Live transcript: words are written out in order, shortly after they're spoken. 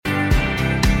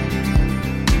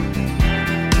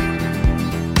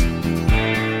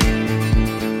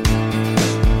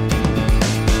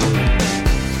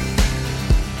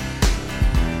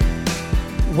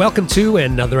Welcome to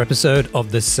another episode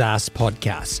of the SaaS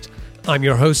Podcast. I'm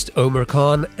your host, Omar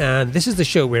Khan, and this is the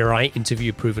show where I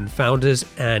interview proven founders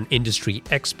and industry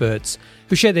experts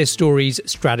who share their stories,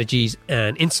 strategies,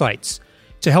 and insights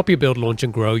to help you build, launch,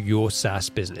 and grow your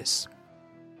SaaS business.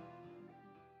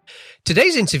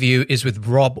 Today's interview is with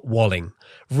Rob Walling.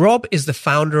 Rob is the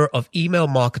founder of email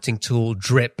marketing tool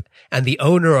Drip and the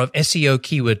owner of SEO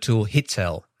keyword tool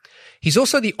Hitel. He's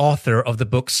also the author of the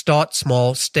book Start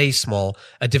Small, Stay Small,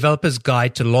 a developer's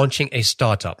guide to launching a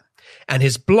startup. And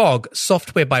his blog,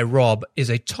 Software by Rob, is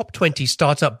a top 20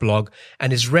 startup blog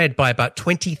and is read by about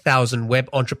 20,000 web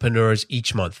entrepreneurs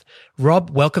each month.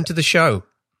 Rob, welcome to the show.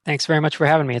 Thanks very much for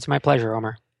having me. It's my pleasure,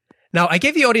 Omar. Now, I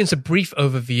gave the audience a brief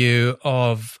overview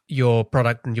of your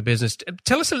product and your business.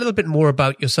 Tell us a little bit more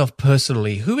about yourself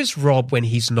personally. Who is Rob when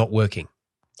he's not working?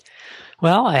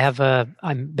 Well, I've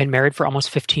been married for almost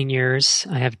 15 years.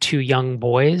 I have two young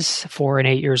boys, 4 and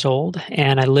 8 years old,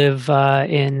 and I live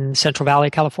in Central Valley,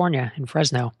 California, in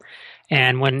Fresno.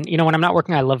 And when I'm not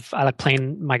working, I like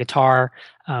playing my guitar.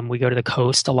 We go to the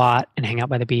coast a lot and hang out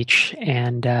by the beach,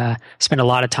 and spend a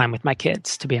lot of time with my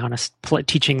kids, to be honest,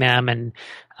 teaching them, and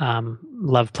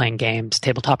love playing games,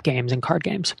 tabletop games and card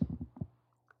games.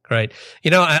 Right.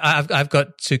 You know, I've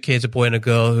got two kids, a boy and a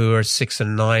girl, who are 6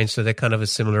 and 9, so they're kind of a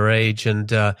similar age.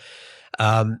 And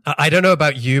I don't know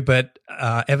about you, but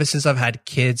ever since I've had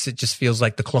kids, it just feels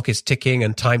like the clock is ticking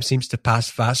and time seems to pass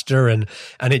faster. And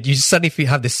you suddenly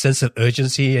have this sense of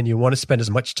urgency and you want to spend as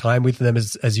much time with them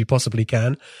as you possibly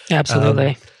can.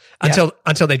 Absolutely.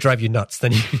 Until they drive you nuts,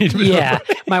 then you yeah.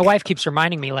 My wife keeps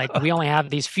reminding me, like, we only have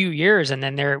these few years, and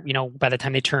then they're, by the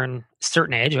time they turn a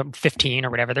certain age, 15 or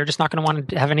whatever, they're just not going to want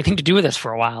to have anything to do with us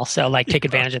for a while. So, like, take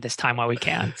advantage of this time while we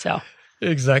can. So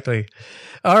exactly.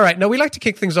 All right. Now, we like to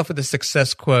kick things off with a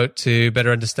success quote to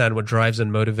better understand what drives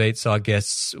and motivates our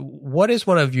guests. What is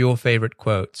one of your favorite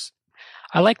quotes?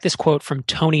 I like this quote from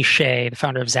Tony Hsieh, the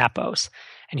founder of Zappos.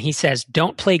 And he says,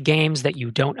 "Don't play games that you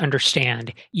don't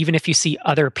understand, even if you see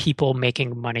other people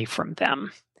making money from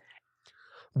them."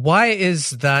 Why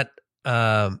is that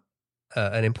an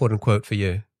important quote for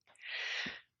you?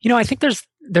 I think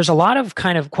there's a lot of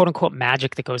kind of quote unquote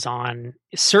magic that goes on,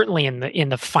 certainly in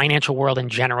the financial world in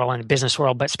general and the business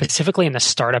world, but specifically in the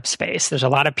startup space. There's a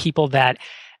lot of people that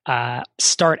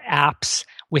start apps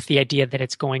with the idea that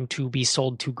it's going to be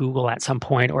sold to Google at some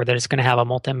point, or that it's going to have a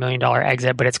multi-million-dollar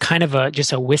exit, but it's kind of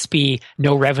just a wispy,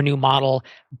 no revenue model,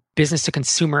 business to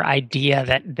consumer idea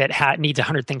that needs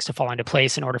 100 things to fall into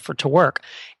place in order for it to work.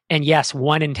 And yes,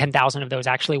 1 in 10,000 of those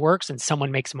actually works, and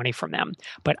someone makes money from them.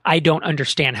 But I don't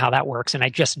understand how that works, and I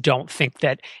just don't think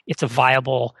that it's a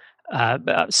viable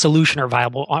solution or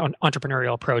viable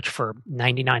entrepreneurial approach for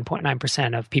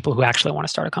 99.9% of people who actually want to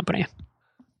start a company.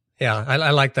 Yeah, I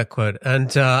like that quote.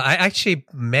 And I actually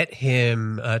met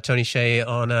him, Tony Hsieh,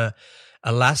 on a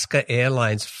Alaska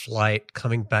Airlines flight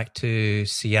coming back to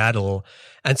Seattle.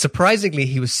 And surprisingly,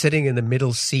 he was sitting in the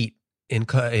middle seat in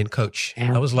coach.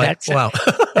 Yeah, I was like, wow.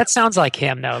 That sounds like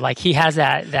him, though. Like, he has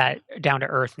that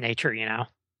down-to-earth nature,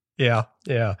 Yeah.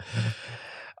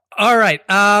 All right.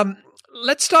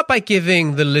 Let's start by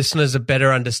giving the listeners a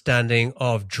better understanding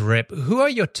of Drip. Who are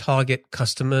your target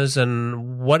customers,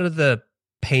 and what are the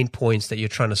pain points that you're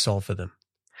trying to solve for them?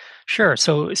 Sure.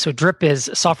 So Drip is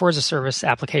a software as a service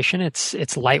application.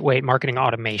 It's lightweight marketing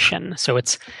automation. So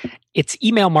it's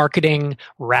email marketing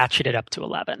ratcheted up to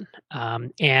 11.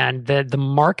 And the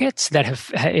markets that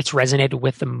it's resonated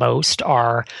with the most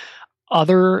are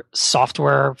other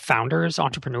software founders,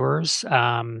 entrepreneurs,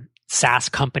 SaaS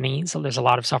companies. So there's a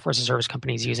lot of software as a service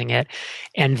companies using it.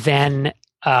 And then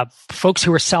folks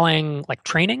who are selling like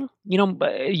training,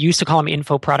 used to call them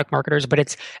info product marketers, but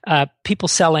it's people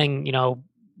selling,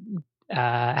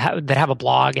 that have a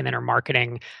blog and then are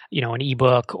marketing, an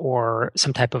ebook or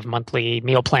some type of monthly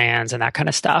meal plans and that kind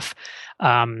of stuff.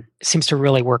 Seems to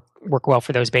really work well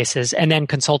for those bases. And then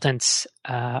consultants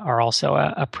are also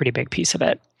a pretty big piece of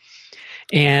it.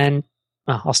 And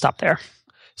I'll stop there.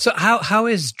 So how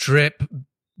is Drip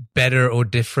better or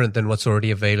different than what's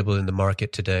already available in the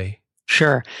market today?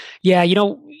 Sure. Yeah,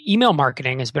 email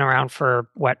marketing has been around for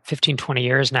 15, 20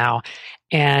 years now,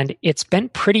 and it's been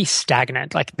pretty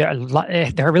stagnant. Like there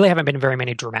really haven't been very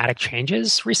many dramatic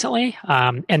changes recently.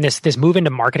 And this move into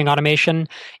marketing automation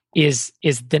is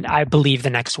I believe the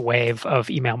next wave of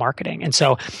email marketing. And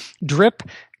so Drip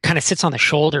kind of sits on the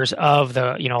shoulders of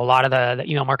a lot of the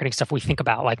email marketing stuff we think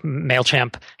about, like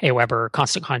MailChimp, Aweber,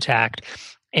 Constant Contact,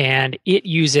 and it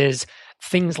uses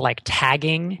things like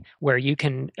tagging, where you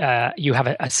can you have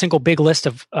a single big list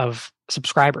of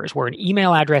subscribers, where an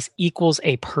email address equals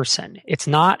a person. It's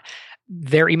not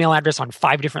their email address on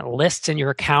 5 different lists in your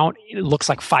account, it looks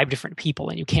like 5 different people,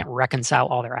 and you can't reconcile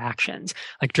all their actions.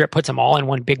 Like Drip puts them all in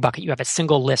one big bucket. You have a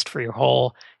single list for your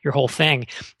whole thing,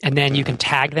 and then you can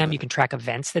tag them. You can track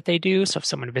events that they do. So if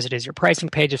someone visits your pricing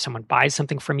page, if someone buys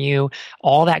something from you,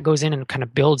 all that goes in and kind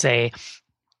of builds a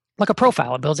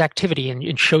profile. It builds activity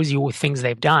and shows you things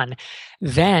they've done.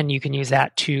 Then you can use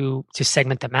that to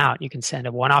segment them out. You can send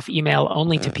a one-off email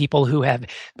only to people who have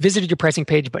visited your pricing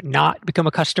page but not become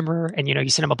a customer. And you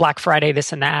send them a Black Friday,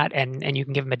 this and that, and you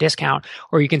can give them a discount.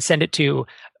 Or you can send it to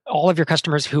all of your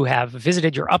customers who have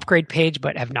visited your upgrade page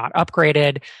but have not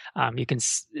upgraded. You can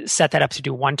set that up to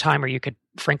do one time, or you could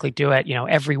frankly do it,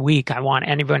 every week. I want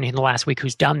anyone in the last week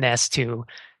who's done this to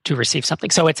receive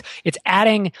something. So it's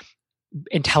adding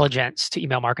intelligence to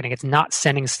email marketing. It's not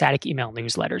sending static email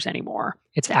newsletters anymore.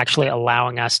 It's actually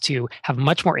allowing us to have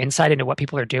much more insight into what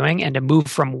people are doing and to move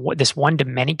from this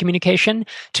one-to-many communication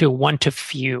to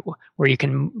one-to-few, where you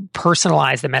can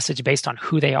personalize the message based on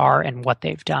who they are and what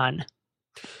they've done.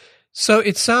 So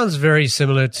it sounds very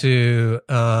similar to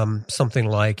something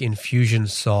like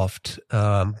Infusionsoft,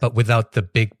 but without the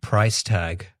big price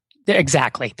tag.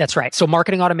 Exactly. That's right. So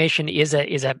marketing automation is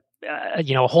a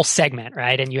whole segment,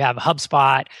 right? And you have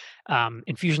HubSpot,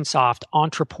 Infusionsoft,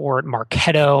 Ontraport,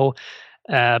 Marketo,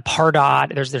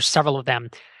 Pardot. There's several of them.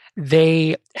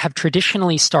 They have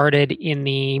traditionally started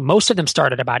most of them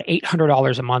start at about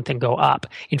 $800 a month and go up.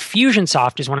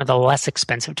 Infusionsoft is one of the less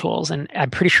expensive tools, and I'm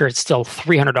pretty sure it's still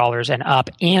 $300 and up,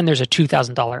 and there's a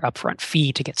 $2,000 upfront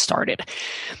fee to get started.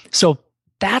 So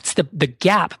that's the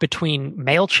gap between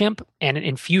MailChimp and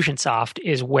Infusionsoft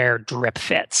is where Drip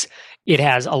fits. It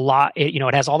has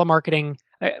it has all the marketing,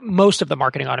 most of the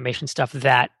marketing automation stuff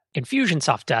that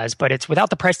Infusionsoft does, but it's without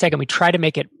the price tag, and we try to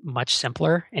make it much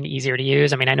simpler and easier to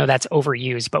use. I mean, I know that's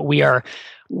overused, but we're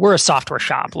a software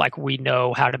shop. Like, we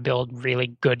know how to build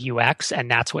really good UX, and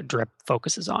that's what Drip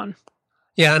focuses on.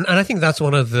 Yeah, and I think that's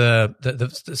one of the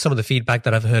some of the feedback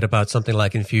that I've heard about something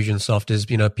like Infusionsoft is,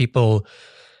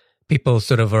 people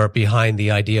sort of are behind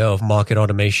the idea of market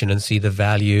automation and see the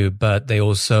value, but they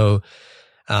also,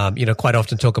 quite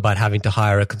often talk about having to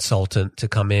hire a consultant to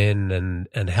come in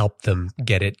and help them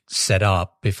get it set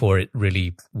up before it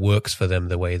really works for them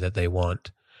the way that they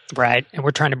want. Right. And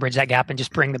we're trying to bridge that gap and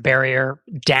just bring the barrier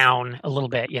down a little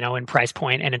bit, in price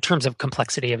point and in terms of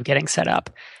complexity of getting set up.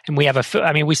 And we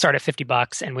start at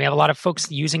 $50, and we have a lot of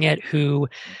folks using it who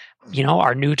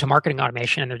are new to marketing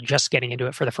automation, and they're just getting into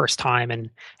it for the first time, and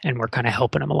we're kind of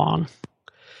helping them along.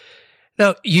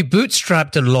 Now, you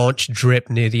bootstrapped and launched Drip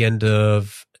near the end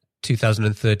of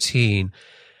 2013.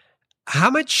 How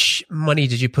much money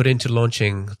did you put into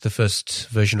launching the first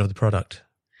version of the product?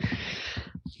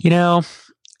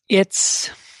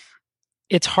 It's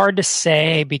hard to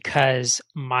say, because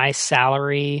my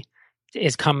salary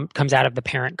comes out of the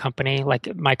parent company.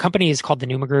 Like, my company is called the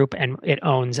Numa Group, and it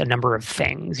owns a number of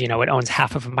things. It owns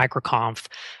half of MicroConf,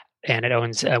 and it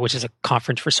owns, which is a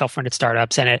conference for self-funded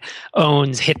startups, and it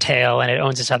owns Hittail, and it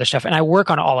owns this other stuff. And I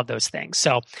work on all of those things.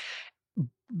 So,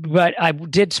 but I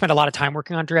did spend a lot of time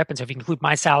working on Drip. And so if you include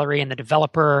my salary and the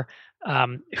developer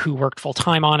who worked full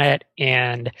time on it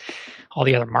and all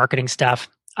the other marketing stuff,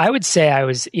 I would say I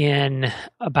was in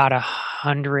about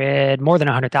more than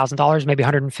 $100,000, maybe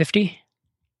 150.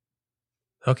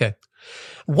 Okay.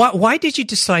 Why did you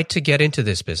decide to get into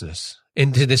this business,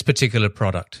 into this particular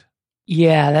product?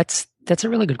 Yeah, that's a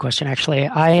really good question, actually.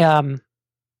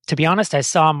 To be honest, I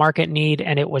saw a market need,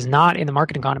 and it was not in the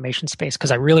marketing automation space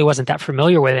because I really wasn't that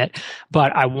familiar with it,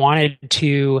 but I wanted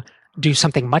to do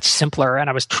something much simpler, and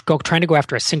I was trying to go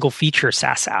after a single feature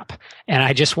SaaS app, and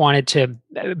I just wanted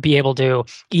to be able to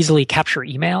easily capture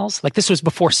emails. Like, this was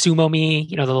before SumoMe,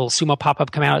 the little Sumo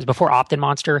pop-up came out. It was before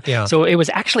OptinMonster. Yeah. So it was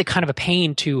actually kind of a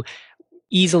pain to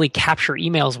easily capture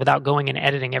emails without going and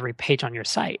editing every page on your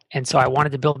site. And so I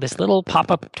wanted to build this little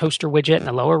pop-up toaster widget in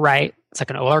the lower right. It's like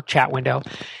an OLR chat window,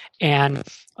 and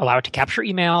allow it to capture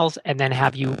emails, and then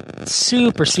have you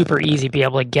super, super easy be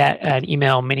able to get an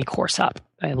email mini course up,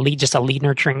 just a lead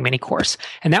nurturing mini course.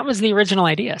 And that was the original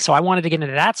idea. So I wanted to get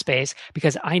into that space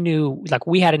because I knew, like,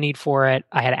 we had a need for it.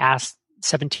 I had asked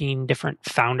 17 different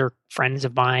founder friends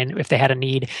of mine if they had a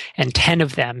need, and 10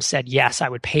 of them said, yes, I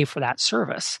would pay for that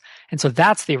service. And so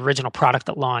that's the original product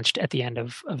that launched at the end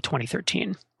of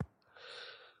 2013.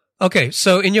 Okay,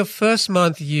 so in your first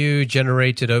month, you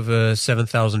generated over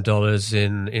 $7,000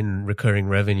 in recurring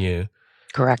revenue.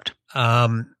 Correct.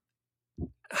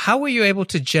 How were you able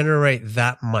to generate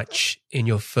that much in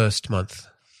your first month?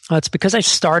 Well, it's because I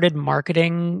started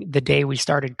marketing the day we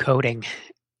started coding.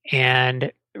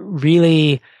 And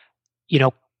really,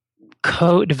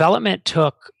 code development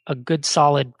took a good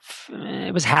solid,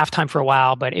 it was halftime for a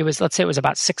while, but let's say it was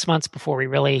about 6 months before we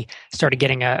really started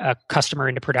getting a customer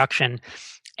into production.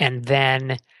 And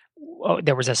then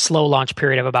there was a slow launch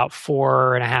period of about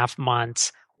 4.5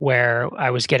 months where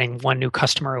I was getting one new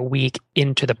customer a week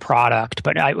into the product,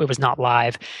 but it was not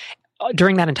live.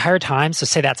 During that entire time, so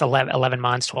say that's 11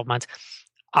 months, 12 months,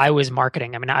 I was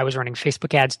marketing. I mean, I was running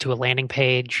Facebook ads to a landing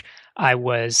page. I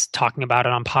was talking about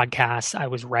it on podcasts. I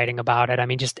was writing about it. I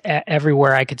mean, just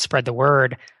everywhere I could spread the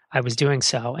word, I was doing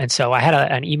so. And so I had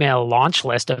an email launch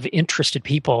list of interested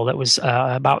people that was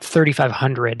about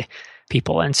 3,500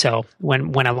 people. And so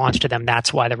when I launched to them,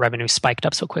 that's why the revenue spiked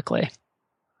up so quickly.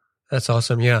 That's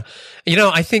awesome. Yeah.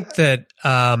 I think that,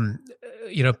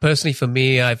 personally for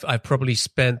me, I've probably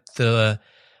spent the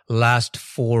last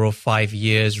 4 or 5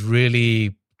 years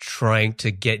really trying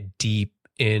to get deep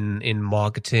in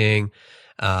marketing,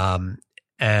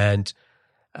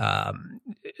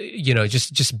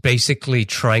 just basically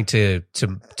trying to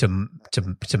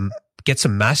get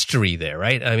some mastery there,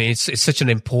 right? I mean, it's such an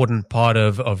important part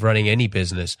of running any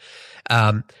business.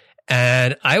 And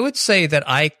I would say that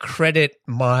I credit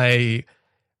my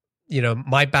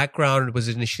background was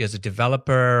initially as a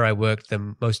developer. I worked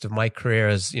most of my career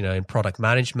as, in product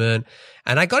management.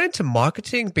 And I got into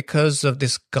marketing because of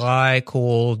this guy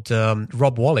called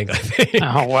Rob Walling, I think.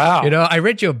 Oh, wow. I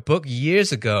read your book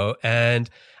years ago, and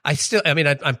I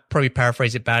probably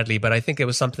paraphrase it badly, but I think it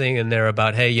was something in there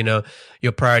about, hey,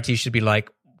 your priority should be like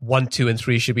 1, 2, and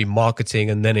 3 should be marketing,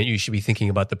 and then you should be thinking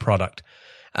about the product.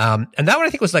 And that one I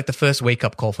think was like the first wake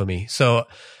up call for me. So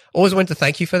always wanted to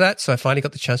thank you for that. So I finally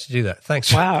got the chance to do that.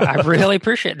 Thanks. Wow. I really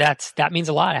appreciate that. That means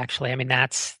a lot, actually. I mean,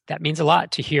 that means a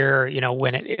lot to hear,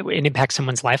 when it impacts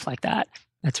someone's life like that.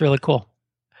 That's really cool.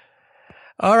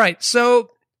 All right.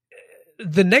 So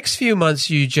the next few months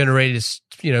you generated,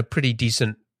 pretty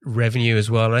decent revenue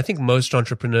as well. And I think most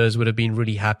entrepreneurs would have been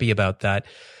really happy about that.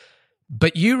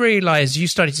 But you realized you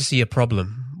started to see a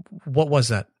problem. What was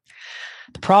that?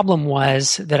 The problem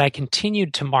was that I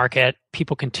continued to market.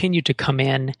 People continued to come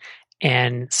in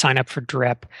and sign up for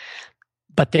Drip,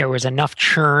 but there was enough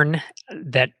churn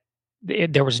that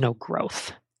there was no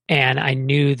growth. And I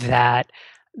knew that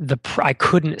I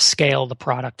couldn't scale the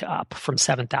product up from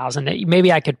 7,000.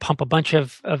 Maybe I could pump a bunch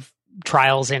of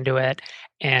trials into it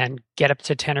and get up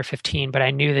to 10 or 15, but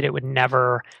I knew that it would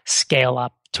never scale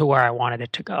up to where I wanted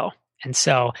it to go. And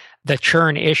so the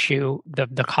churn issue,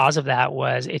 the cause of that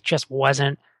was it just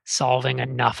wasn't solving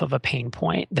enough of a pain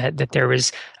point, that there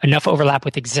was enough overlap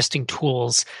with existing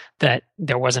tools that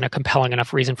there wasn't a compelling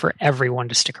enough reason for everyone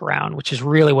to stick around, which is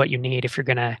really what you need if you're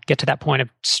going to get to that point of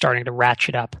starting to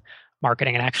ratchet up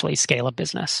marketing and actually scale a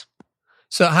business.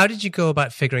 So how did you go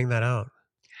about figuring that out?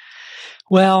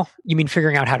 Well, you mean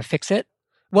figuring out how to fix it?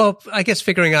 Well, I guess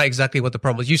figuring out exactly what the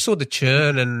problem was. You saw the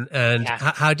churn, and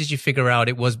Yeah. how did you figure out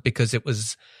it was because it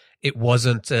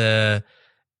wasn't a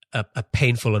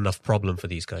painful enough problem for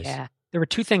these guys? Yeah. There were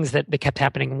two things that kept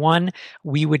happening. One,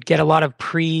 we would get a lot of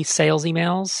pre-sales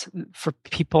emails for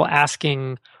people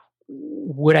asking,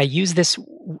 should I use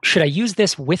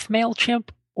this with MailChimp,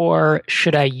 or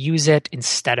should I use it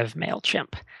instead of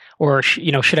MailChimp? Or,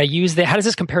 should I use how does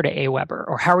this compare to Aweber?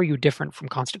 Or how are you different from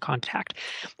Constant Contact?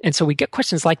 And so we get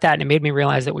questions like that, and it made me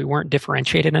realize that we weren't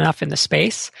differentiated enough in the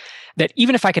space, that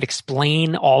even if I could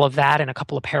explain all of that in a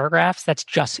couple of paragraphs,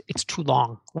 it's too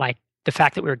long. Like the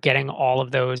fact that we were getting all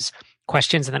of those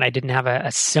questions and then I didn't have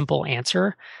a simple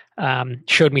answer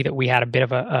showed me that we had a bit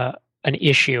of an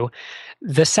issue.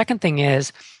 The second thing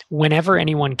is, whenever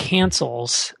anyone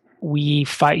cancels, we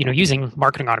using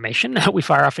marketing automation, we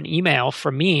fire off an email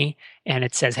from me and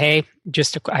it says, hey,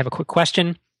 I have a quick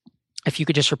question. If you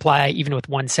could just reply even with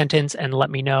one sentence and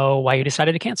let me know why you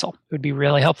decided to cancel, it would be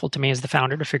really helpful to me as the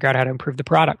founder to figure out how to improve the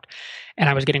product. And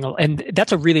I was and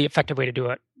that's a really effective way to do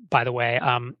it, by the way.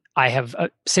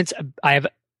 I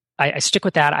stick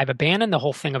with that. I've abandoned the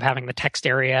whole thing of having the text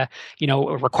area, a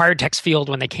required text field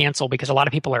when they cancel, because a lot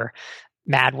of people are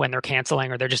mad when they're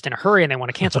canceling or they're just in a hurry and they want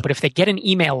to cancel. But if they get an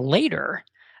email later,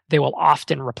 they will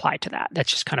often reply to that. That's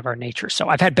just kind of our nature. So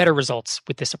I've had better results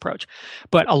with this approach.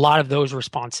 But a lot of those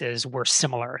responses were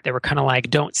similar. They were kind of like,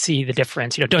 don't see the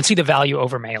difference, don't see the value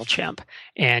over MailChimp.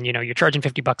 And, you're charging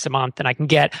 $50 a month and I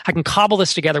can cobble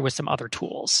this together with some other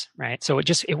tools, right? So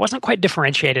it wasn't quite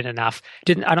differentiated enough.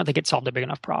 I don't think it solved a big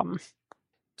enough problem.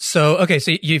 So, okay.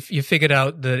 So you figured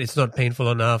out that it's not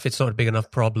painful enough. It's not a big enough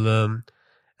problem.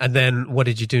 And then what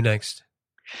did you do next?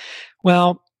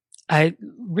 Well, I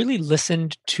really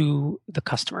listened to the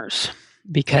customers.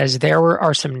 because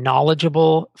are some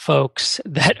knowledgeable folks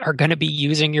that are going to be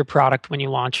using your product when you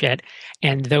launch it.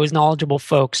 And those knowledgeable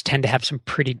folks tend to have some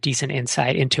pretty decent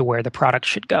insight into where the product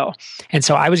should go. And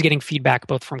so I was getting feedback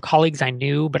both from colleagues I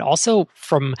knew, but also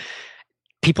from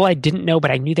people I didn't know, but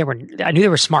I knew they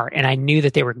were smart, and I knew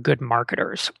that they were good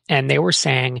marketers. And they were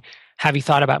saying, have you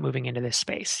thought about moving into this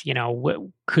space?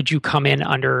 Could you come in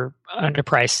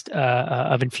underpriced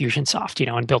of Infusionsoft,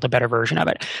 and build a better version of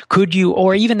it? Could you,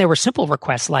 or even there were simple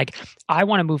requests like, I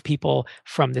want to move people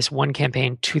from this one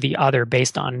campaign to the other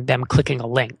based on them clicking a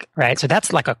link, right? So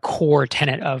that's like a core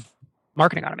tenet of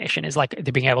marketing automation, is like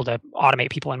they're being able to automate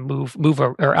people and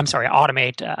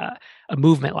automate a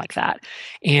movement like that.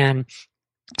 And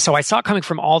so I saw it coming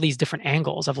from all these different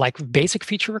angles of like basic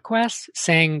feature requests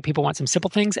saying people want some simple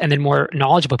things, and then more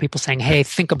knowledgeable people saying, hey,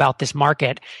 think about this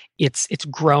market. It's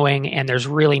growing, and there's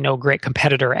really no great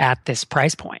competitor at this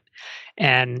price point.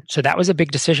 And so that was a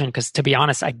big decision, because to be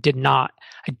honest, I didn't want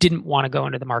to go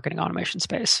into the marketing automation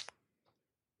space.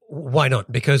 Why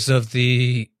not? Because of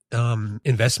the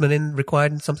investment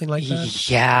required in something like that?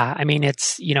 Yeah. I mean,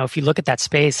 it's, if you look at that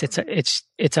space, it's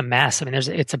a mess. I mean,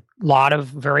 it's a lot of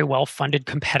very well-funded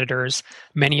competitors,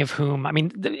 many of whom,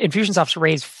 Infusionsoft's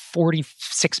raised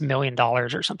 $46 million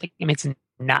or something. I mean, it's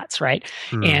nuts, right?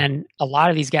 And a lot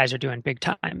of these guys are doing big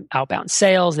time outbound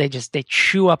sales. They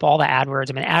chew up all the AdWords.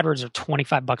 I mean, AdWords are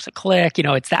 $25 a click.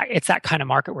 It's that kind of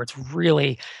market where it's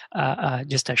really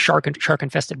just a shark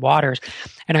infested waters.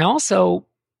 And I also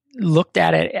looked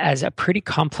at it as a pretty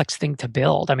complex thing to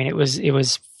build. I mean, it was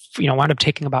wound up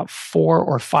taking about 4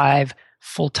 or 5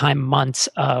 full-time months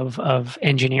of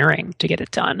engineering to get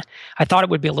it done. I thought it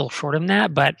would be a little shorter than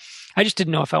that, but I just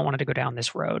didn't know if I wanted to go down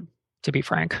this road, to be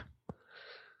frank.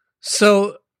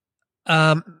 So,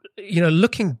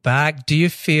 looking back, do you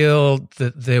feel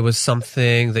that there was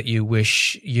something that you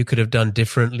wish you could have done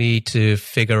differently to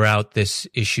figure out this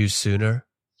issue sooner?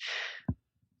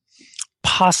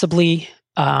 Possibly.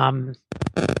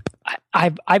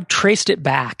 I've traced it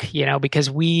back,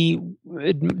 because my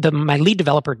lead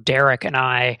developer, Derek, and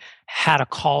I had a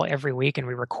call every week, and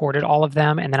we recorded all of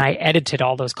them. And then I edited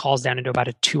all those calls down into about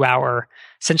a 2-hour,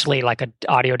 essentially like an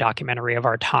audio documentary of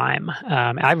our time.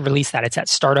 I've released that. It's at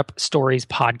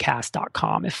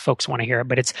startupstoriespodcast.com if folks want to hear it.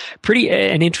 But it's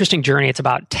an interesting journey. It's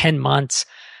about 10 months.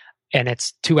 And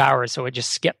it's 2 hours, so it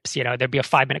just skips. There'd be a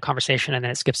 5-minute conversation, and then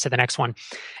it skips to the next one.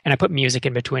 And I put music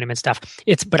in between them and stuff.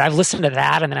 But I've listened to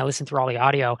that, and then I listened through all the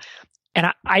audio,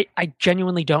 and I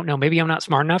genuinely don't know. Maybe I'm not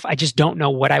smart enough. I just don't know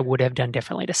what I would have done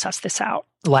differently to suss this out.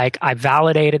 Like, I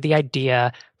validated the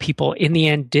idea. People in the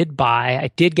end did buy. I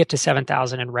did get to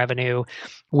 $7,000 in revenue,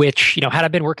 which had I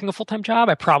been working a full-time job,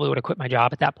 I probably would have quit my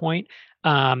job at that point.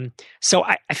 So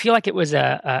I feel like it was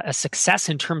a success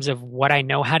in terms of what I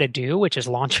know how to do, which is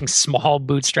launching small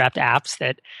bootstrapped apps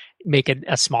that make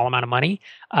a small amount of money.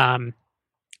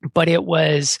 But it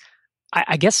was,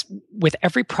 I guess, with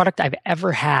every product I've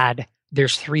ever had,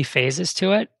 there's 3 phases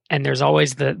to it. And there's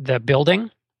always the building,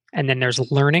 and then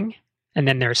there's learning, and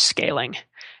then there's scaling.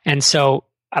 And so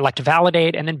I like to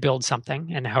validate and then build something,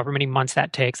 and however many months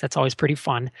that takes, that's always pretty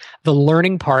fun. The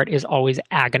learning part is always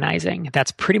agonizing.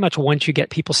 That's pretty much once you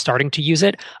get people starting to use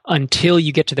it until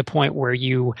you get to the point where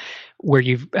you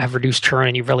have reduced churn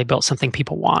and you've really built something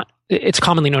people want. It's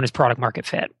commonly known as product market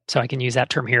fit, so I can use that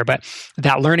term here. But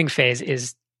that learning phase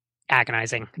is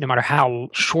agonizing, no matter how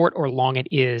short or long it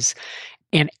is.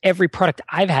 And every product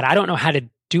I've had, I don't know how to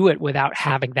do it without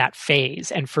having that phase.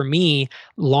 And for me,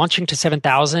 launching to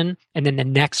 7,000 and then the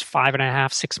next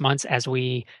 5.5, 6 months as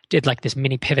we did like this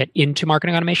mini pivot into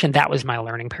marketing automation, that was my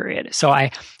learning period. So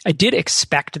I did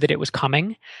expect that it was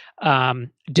coming.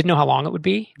 Didn't know how long it would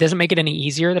be. It doesn't make it any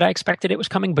easier that I expected it was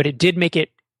coming, but it did make it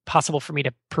possible for me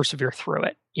to persevere through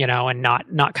it, and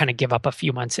not kind of give up a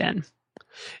few months in.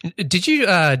 Did you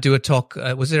do a talk?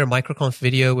 Was there a MicroConf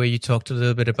video where you talked a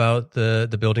little bit about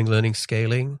the building, learning,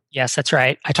 scaling? Yes, that's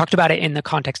right. I talked about it in the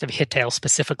context of Hittail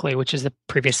specifically, which is the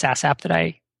previous SaaS app that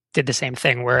I did the same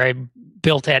thing where I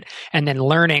built it. And then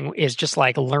learning is just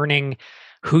like learning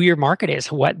who your market is.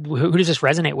 Who does this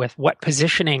resonate with? What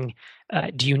positioning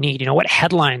do you need? What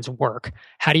headlines work?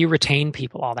 How do you retain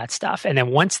people? All that stuff. And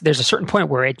then once there's a certain point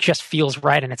where it just feels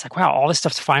right and it's like, wow, all this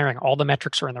stuff's firing. All the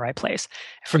metrics are in the right place.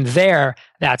 From there,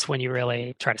 that's when you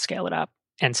really try to scale it up.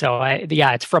 And so,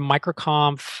 it's from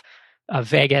MicroConf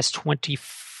Vegas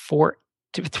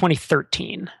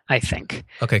 2013, I think.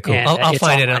 Okay, cool. And I'll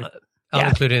find online. it. I'll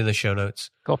include it in the show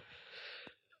notes. Cool.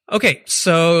 Okay,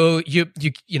 so you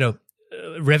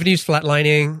revenue's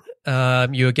flatlining.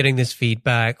 You're getting this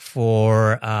feedback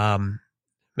for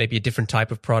maybe a different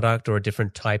type of product or a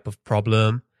different type of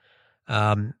problem.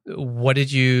 What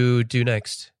did you do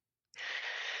next?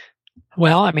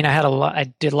 Well, I mean,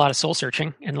 I did a lot of soul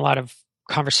searching and a lot of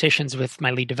conversations with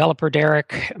my lead developer,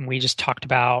 Derek, and we just talked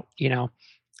about,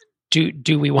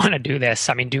 do we want to do this?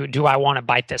 I mean, do I want to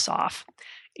bite this off?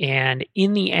 And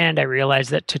in the end, I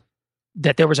realized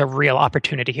that there was a real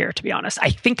opportunity here, to be honest. I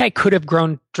think I could have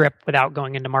grown Drip without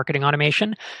going into marketing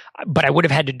automation, but I would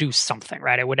have had to do something,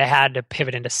 right? I would have had to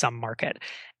pivot into some market.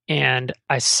 And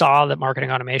I saw that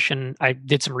marketing automation, I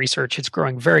did some research, it's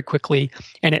growing very quickly.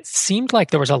 And it seemed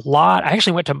like there was a lot. I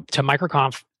actually went to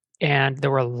MicroConf, and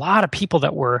there were a lot of people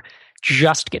that were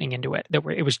just getting into it.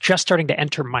 It was just starting to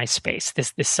enter my space,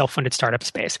 this self-funded startup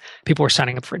space. People were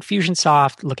signing up for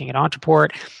Infusionsoft, looking at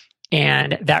Ontraport.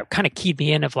 And that kind of keyed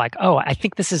me in of like, oh, I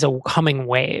think this is a coming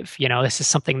wave. This is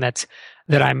something that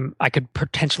I could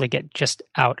potentially get just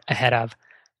out ahead of.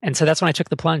 And so that's when I took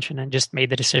the plunge and I just made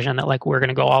the decision that like, we're going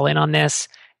to go all in on this,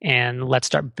 and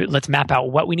let's map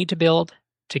out what we need to build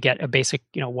to get a basic,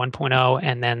 1.0,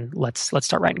 and then let's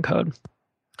start writing code.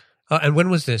 And when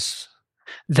was this?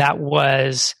 That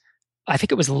was, I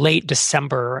think it was late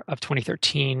December of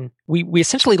 2013. We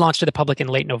essentially launched to the public in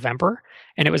late November,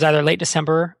 and it was either late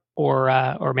December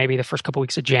or maybe the first couple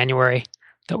weeks of January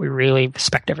that we really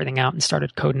spec'd everything out and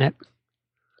started coding it.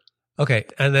 Okay.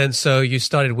 And then so you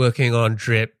started working on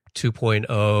Drip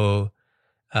 2.0,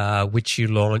 which you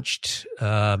launched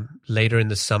later in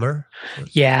the summer?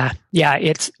 Yeah.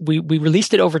 We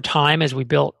released it over time as we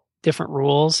built different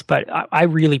rules, but I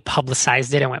really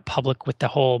publicized it and went public with the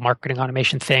whole marketing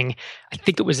automation thing. I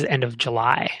think it was the end of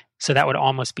July. So that would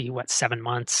almost be 7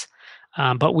 months.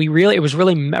 But it was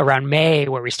really around May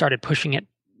where we started pushing it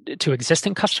to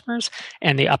existing customers,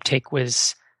 and the uptake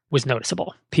was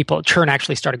noticeable. Churn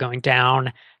actually started going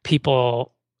down.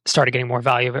 People started getting more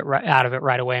value out of it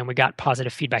right away, and we got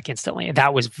positive feedback instantly. And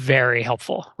that was very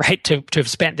helpful, right? To have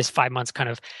spent this 5 months kind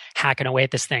of hacking away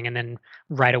at this thing, and then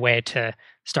right away to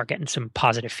start getting some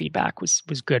positive feedback was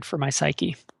good for my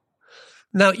psyche.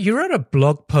 Now, you wrote a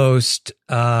blog post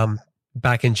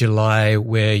back in July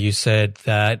where you said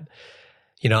that,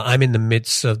 I'm in the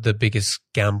midst of the biggest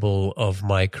gamble of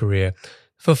my career.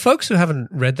 For folks who haven't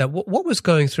read that, what was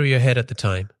going through your head at the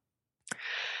time?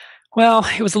 Well,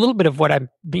 it was a little bit of what I've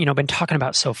been talking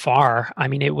about so far. I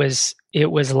mean, it was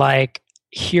like,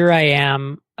 here I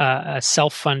am, a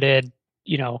self-funded,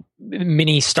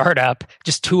 mini startup,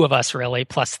 just two of us really,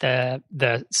 plus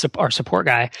our support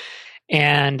guy,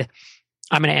 and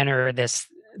I'm going to enter this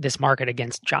market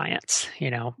against giants,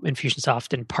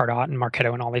 Infusionsoft and Pardot and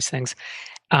Marketo and all these things.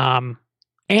 And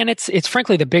it's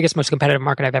frankly the biggest, most competitive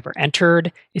market I've ever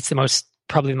entered. It's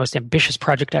probably the most ambitious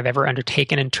project I've ever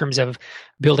undertaken in terms of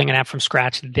building an app from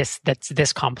scratch. That's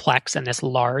this complex and this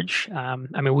large. I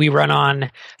mean, we run on,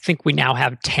 I think we now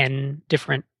have 10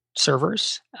 different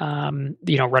servers, running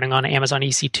on Amazon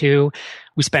EC2.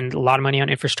 We spend a lot of money on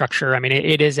infrastructure. I mean,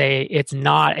 it's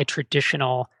not a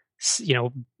traditional,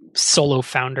 solo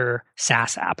founder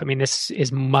SaaS app. I mean, this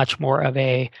is much more of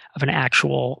an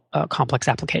actual complex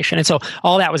application. And so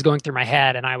all that was going through my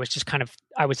head, and I was just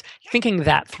I was thinking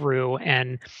that through,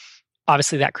 and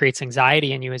obviously that creates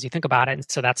anxiety in you as you think about it. And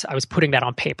so I was putting that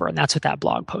on paper, and that's what that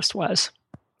blog post was.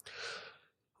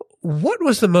 What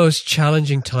was the most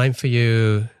challenging time for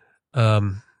you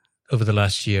over the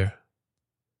last year?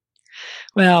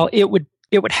 Well, it would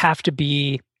have to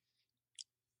be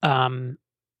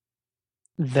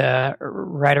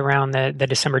right around the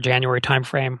December, January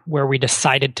timeframe where we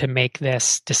decided to make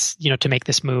this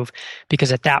move,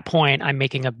 because at that point I'm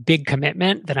making a big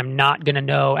commitment that I'm not going to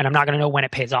know, and I'm not going to know when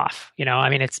it pays off. I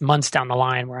mean, it's months down the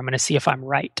line where I'm going to see if I'm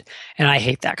right. And I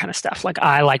hate that kind of stuff. Like,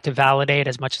 I like to validate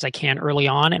as much as I can early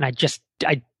on. And I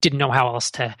didn't know how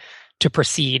else to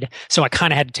proceed. So I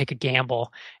kind of had to take a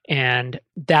gamble, and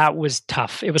that was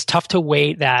tough. It was tough to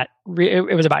wait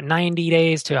it was about 90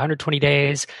 days to 120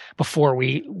 days before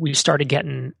we started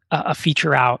getting a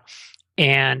feature out.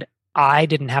 And I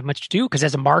didn't have much to do because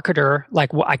as a marketer,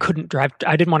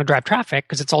 I didn't want to drive traffic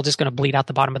because it's all just going to bleed out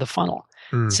the bottom of the funnel.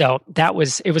 So it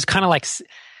was kind of like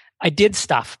I did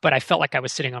stuff, but I felt like I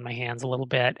was sitting on my hands a little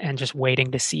bit and just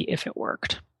waiting to see if it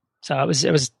worked. So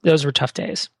those were tough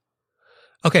days.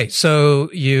 Okay, so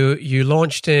you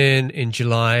launched in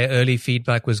July. Early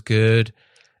feedback was good,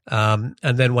 and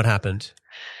then what happened?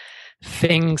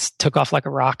 Things took off like a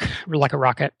rocket.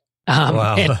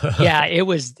 Wow! Yeah, it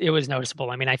was noticeable.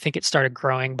 I mean, I think it started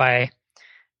growing by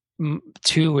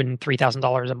 $2,000 and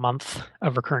 $3,000 a month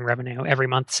of recurring revenue every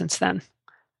month since then.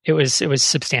 It was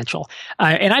substantial,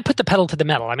 and I put the pedal to the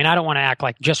metal. I mean, I don't want to act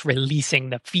like just releasing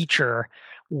the feature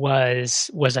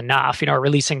was enough,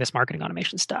 releasing this marketing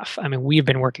automation stuff. I mean, we've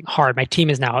been working hard. My team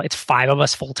is now, it's 5 of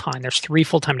us full time. There's 3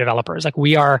 full-time developers. Like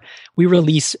we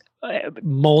release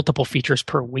multiple features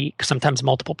per week, sometimes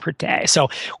multiple per day. So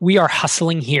we are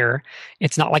hustling here.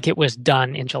 It's not like it was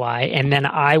done in July. And then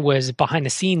I was behind the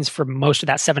scenes for most of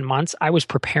that 7 months. I was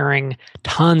preparing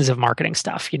tons of marketing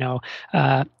stuff,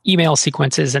 email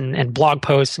sequences and blog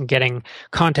posts and getting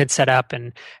content set up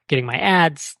and getting my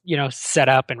ads, set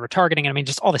up and retargeting. I mean,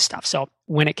 just all this stuff. So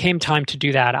when it came time to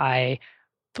do that, I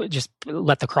just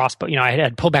let the crossbow, I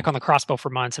had pulled back on the crossbow for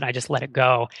months and I just let it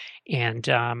go. And,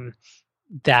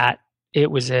 that it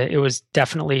was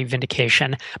definitely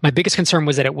vindication. My biggest concern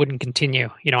was that it wouldn't continue.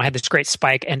 I had this great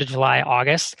spike end of July,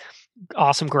 August,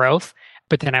 awesome growth.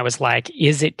 But then I was like,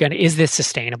 is this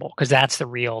sustainable? Because that's the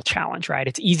real challenge, right?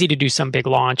 It's easy to do some big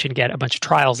launch and get a bunch of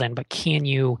trials in, but can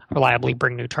you reliably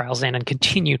bring new trials in and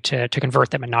continue to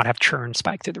convert them and not have churn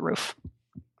spike through the roof?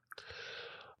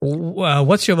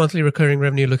 What's your monthly recurring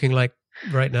revenue looking like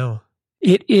right now?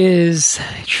 It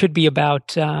should be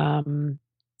about,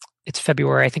 it's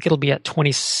February. I think it'll be at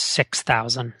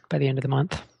 26,000 by the end of the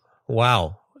month.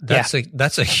 Wow. That's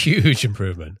a huge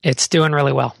improvement. It's doing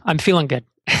really well. I'm feeling good.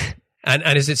 And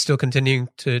is it still continuing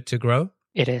to grow?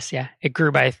 It is, yeah. It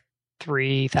grew by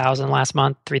 3,000 last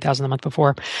month, 3,000 the month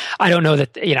before. I don't know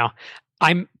that,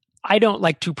 I don't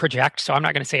like to project, so I'm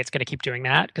not going to say it's going to keep doing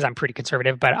that because I'm pretty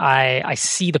conservative, but I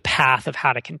see the path of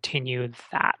how to continue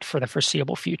that for the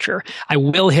foreseeable future. I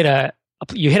will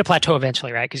you hit a plateau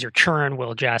eventually, right? Because your churn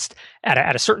will just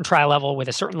at a certain trial level with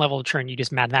a certain level of churn, you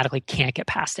just mathematically can't get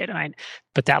past it.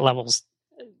 But that level's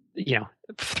 3 or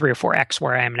 4x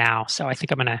where I am now. So I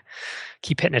think I'm going to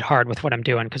keep hitting it hard with what I'm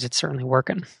doing because it's certainly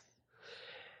working.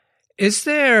 Is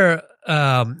there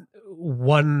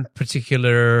one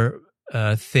particular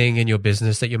thing in your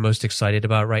business that you're most excited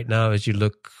about right now as you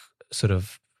look sort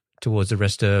of towards the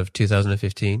rest of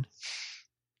 2015?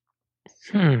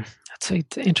 That's an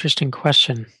interesting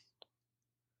question.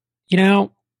 I'm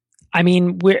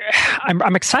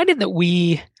excited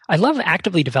that I love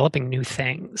actively developing new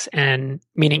things and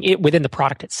meaning it within the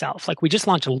product itself. Like we just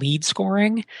launched lead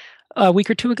scoring a week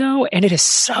or 2 ago and it is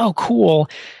so cool.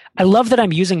 I love that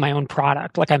I'm using my own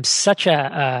product. Like I'm such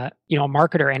a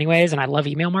marketer anyways, and I love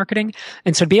email marketing.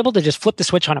 And so to be able to just flip the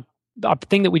switch on a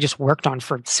thing that we just worked on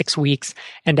for 6 weeks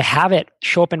and to have it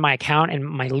show up in my account and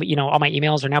my, all my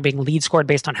emails are now being lead scored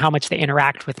based on how much they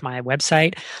interact with my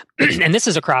website. And this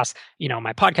is across,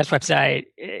 my podcast website,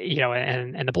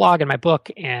 and the blog and my book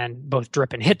and both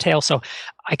Drip and Hittail. So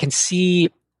I can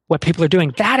see what people are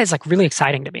doing. That is like really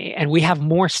exciting to me. And we have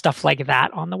more stuff like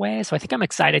that on the way. So I think I'm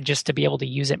excited just to be able to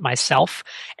use it myself.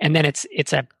 And then it's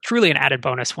a truly an added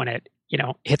bonus when it,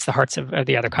 hits the hearts of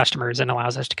the other customers and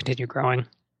allows us to continue growing.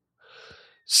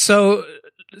 So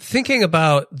thinking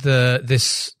about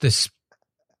this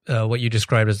what you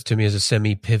described to me as a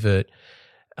semi pivot,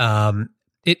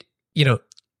 it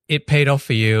paid off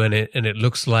for you and it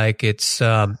looks like it's,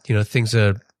 things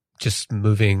are just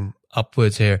moving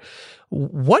upwards here.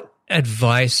 What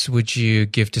advice would you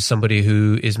give to somebody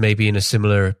who is maybe in a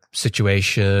similar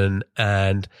situation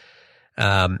and,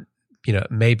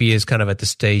 maybe is kind of at the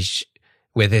stage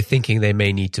where they're thinking they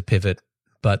may need to pivot,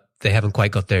 but they haven't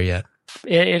quite got there yet?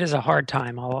 It is a hard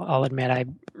time. I'll admit. I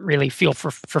really feel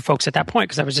for folks at that point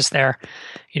because I was just there,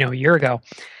 a year ago.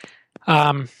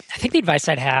 I think the advice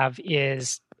I'd have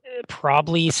is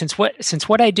probably since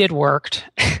what I did worked,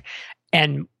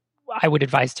 and I would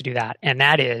advise to do that, and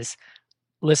that is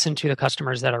listen to the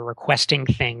customers that are requesting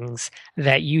things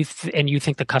that you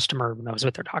think the customer knows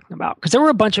what they're talking about. Because there were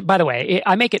a bunch of, by the way,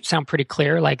 I make it sound pretty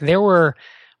clear. Like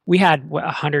we had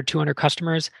 100, 200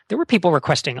 customers. There were people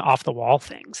requesting off the wall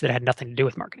things that had nothing to do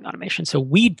with marketing automation. So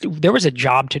there was a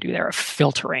job to do there of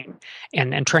filtering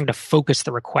and trying to focus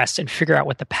the requests and figure out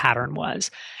what the pattern was.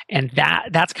 And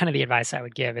that's kind of the advice I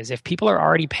would give is if people are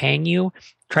already paying you,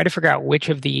 try to figure out which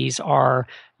of these are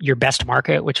your best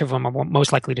market, which of them are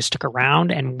most likely to stick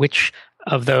around, and which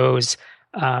of those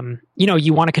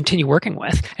you want to continue working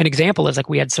with. An example is like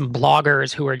we had some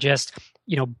bloggers who are just,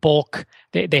 bulk.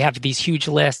 They have these huge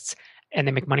lists and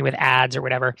they make money with ads or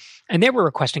whatever. And they were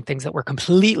requesting things that were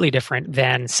completely different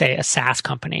than, say, a SaaS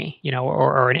company,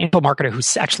 or an info marketer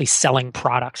who's actually selling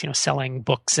products, selling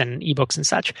books and ebooks and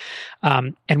such.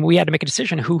 And we had to make a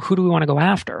decision, who do we want to go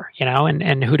after,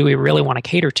 and who do we really want to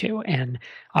cater to? And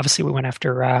obviously we went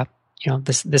after,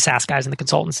 the SaaS guys and the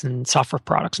consultants and software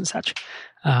products and such.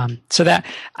 So that,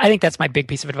 I think that's my big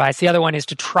piece of advice. The other one is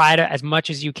to try to, as much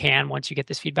as you can, once you get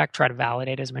this feedback, try to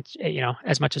validate as much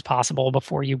as possible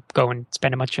before you go and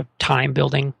spend a bunch of time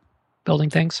building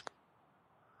things.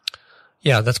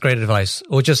 Yeah, that's great advice.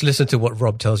 Or just listen to what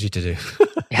Rob tells you to do.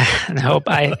 Yeah, and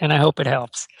I hope it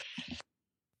helps.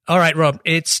 All right, Rob,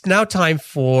 it's now time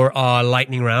for our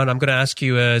lightning round. I'm going to ask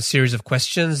you a series of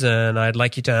questions, and I'd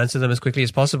like you to answer them as quickly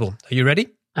as possible. Are you ready?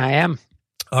 I am.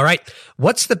 All right.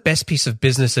 What's the best piece of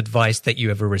business advice that you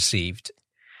ever received?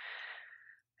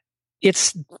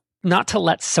 It's not to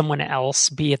let someone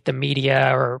else, be it the media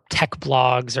or tech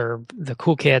blogs or the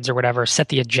cool kids or whatever, set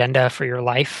the agenda for your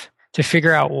life. To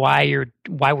figure out why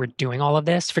we're doing all of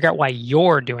this, figure out why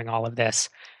you're doing all of this,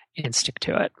 and stick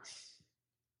to it.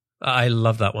 I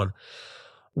love that one.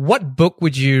 What book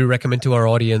would you recommend to our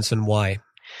audience and why?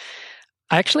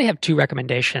 I actually have two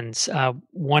recommendations.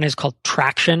 One is called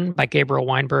Traction by Gabriel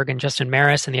Weinberg and Justin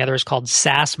Maris, and the other is called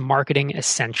SaaS Marketing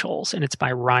Essentials, and it's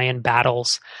by Ryan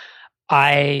Battles.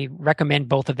 I recommend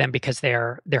both of them because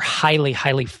they're highly,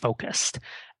 highly focused.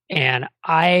 And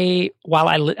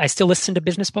while I still listen to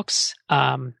business books,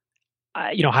 high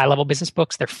level business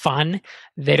books, they're fun.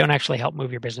 They don't actually help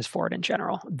move your business forward in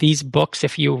general. These books,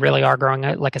 if you really are growing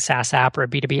like a SaaS app or a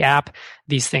B2B app,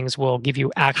 these things will give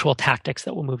you actual tactics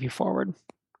that will move you forward.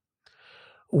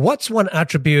 What's one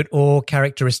attribute or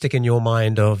characteristic in your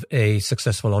mind of a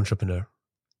successful entrepreneur?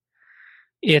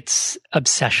 It's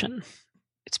obsession.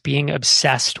 It's being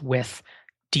obsessed with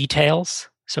details.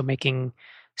 So making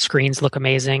screens look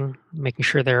amazing, making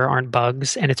sure there aren't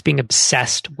bugs, and it's being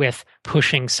obsessed with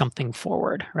pushing something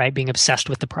forward, right? Being obsessed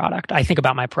with the product. I think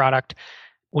about my product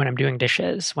when I'm doing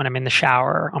dishes, when I'm in the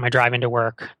shower, on my drive into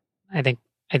work. I think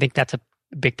that's a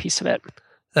big piece of it.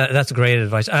 That's great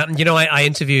advice. I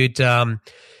interviewed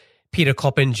Peter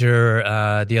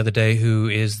Coppinger the other day, who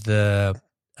is the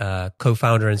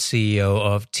co-founder and CEO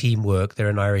of Teamwork. They're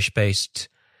an Irish-based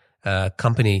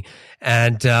company,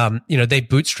 and they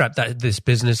bootstrapped this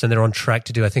business, and they're on track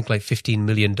to do, I think, like $15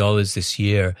 million this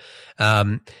year.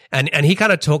 And he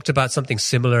kind of talked about something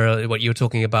similar, what you're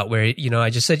talking about, where I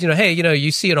just said, hey,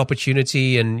 you see an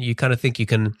opportunity, and you kind of think you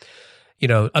can.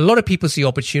 A lot of people see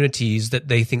opportunities that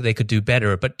they think they could do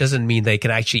better, but doesn't mean they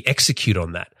can actually execute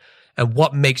on that. And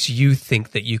what makes you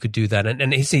think that you could do that?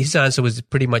 And his answer was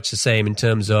pretty much the same in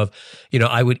terms of,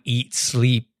 I would eat,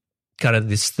 sleep, kind of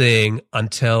this thing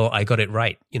until I got it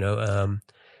right,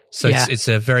 So yeah. It's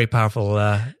a very powerful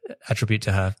attribute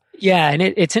to have. Yeah, and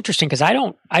it's interesting because I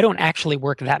don't actually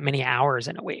work that many hours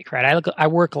in a week, right? I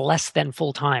work less than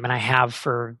full time, and I have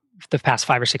for the past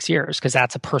 5 or 6 years because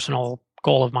that's a personal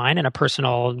goal of mine and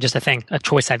a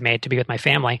choice I've made to be with my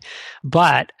family.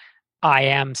 But I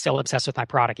am still obsessed with my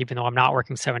product, even though I'm not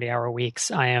working 70-hour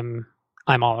weeks. I'm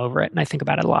all over it, and I think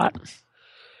about it a lot.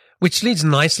 Which leads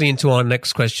nicely into our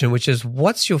next question, which is,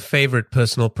 what's your favorite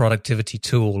personal productivity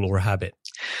tool or habit?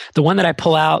 The one that I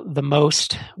pull out the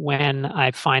most when I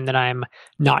find that I'm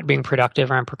not being productive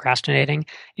or I'm procrastinating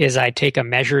is I take a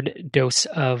measured dose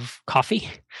of coffee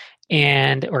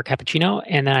or cappuccino,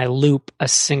 and then I loop a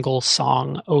single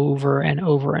song over and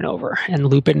over and over and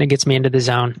loop it, and it gets me into the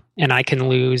zone. And I can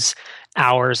lose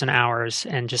hours and hours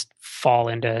and just fall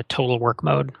into total work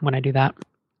mode when I do that.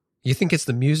 You think it's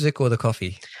the music or the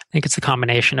coffee? I think it's the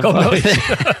combination of both.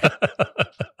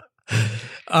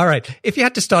 All right. If you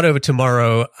had to start over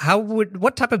tomorrow,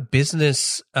 what type of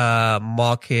business,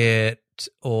 market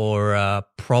or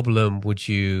problem would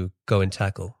you go and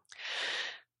tackle?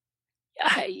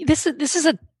 This is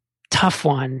a tough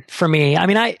one for me. I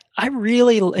mean, I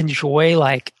really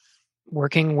enjoy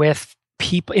working with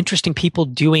interesting people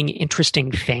doing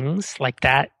interesting things like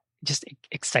that. Just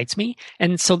excites me.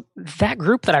 And so that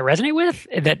group that I resonate with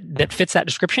that fits that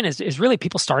description is really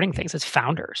people starting things as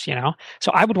founders,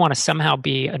 So I would want to somehow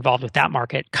be involved with that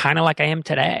market, kind of like I am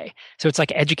today. So it's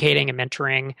like educating and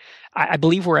mentoring. I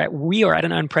believe we are at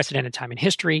an unprecedented time in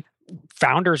history.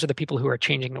 Founders are the people who are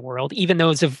changing the world. Even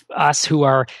those of us who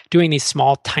are doing these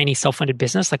small, tiny self-funded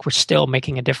business, we're still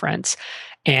making a difference.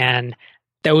 And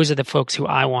those are the folks who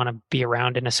I want to be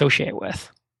around and associate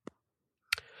with.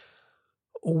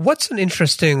 What's an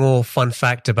interesting or fun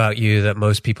fact about you that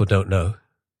most people don't know?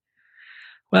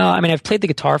 Well, I mean, I've played the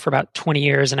guitar for about 20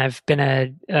 years, and I've been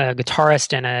a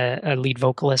guitarist and a lead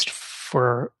vocalist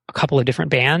for a couple of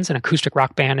different bands, an acoustic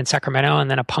rock band in Sacramento,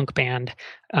 and then a punk band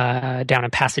down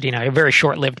in Pasadena. A very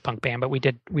short-lived punk band, but we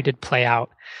did play out.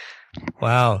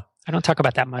 Wow. I don't talk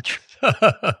about that much.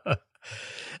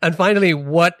 And finally,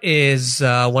 what is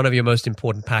one of your most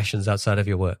important passions outside of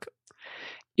your work?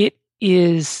 It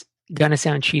is gonna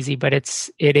sound cheesy, but it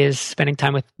is spending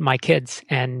time with my kids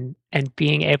and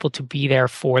being able to be there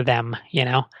for them.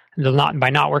 By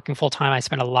not working full time, I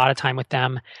spend a lot of time with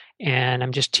them, and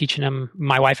I'm just teaching them.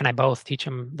 My wife and I both teach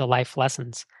them the life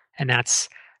lessons, and that's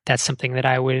that's something that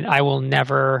I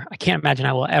can't imagine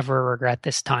I will ever regret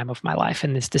this time of my life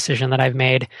and this decision that I've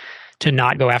made to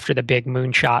not go after the big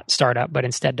moonshot startup, but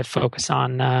instead to focus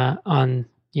on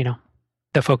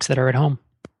the folks that are at home.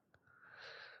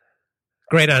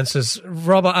 Great answers.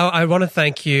 Rob, I want to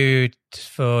thank you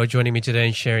for joining me today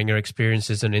and sharing your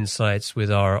experiences and insights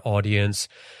with our audience.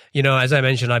 As I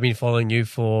mentioned, I've been following you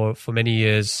for many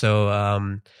years,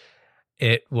 so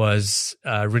it was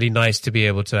really nice to be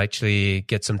able to actually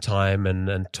get some time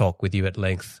and talk with you at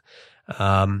length.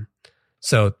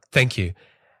 So thank you.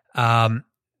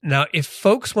 Now, if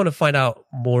folks want to find out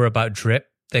more about Drip,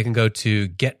 they can go to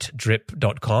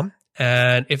getdrip.com.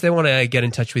 And if they want to get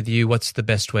in touch with you, what's the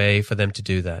best way for them to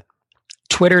do that?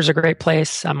 Twitter's a great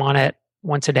place. I'm on it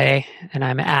once a day, and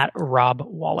I'm at Rob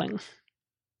Walling.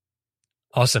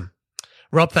 Awesome.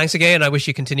 Rob, thanks again. I wish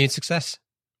you continued success.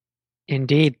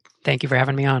 Indeed. Thank you for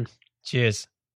having me on. Cheers.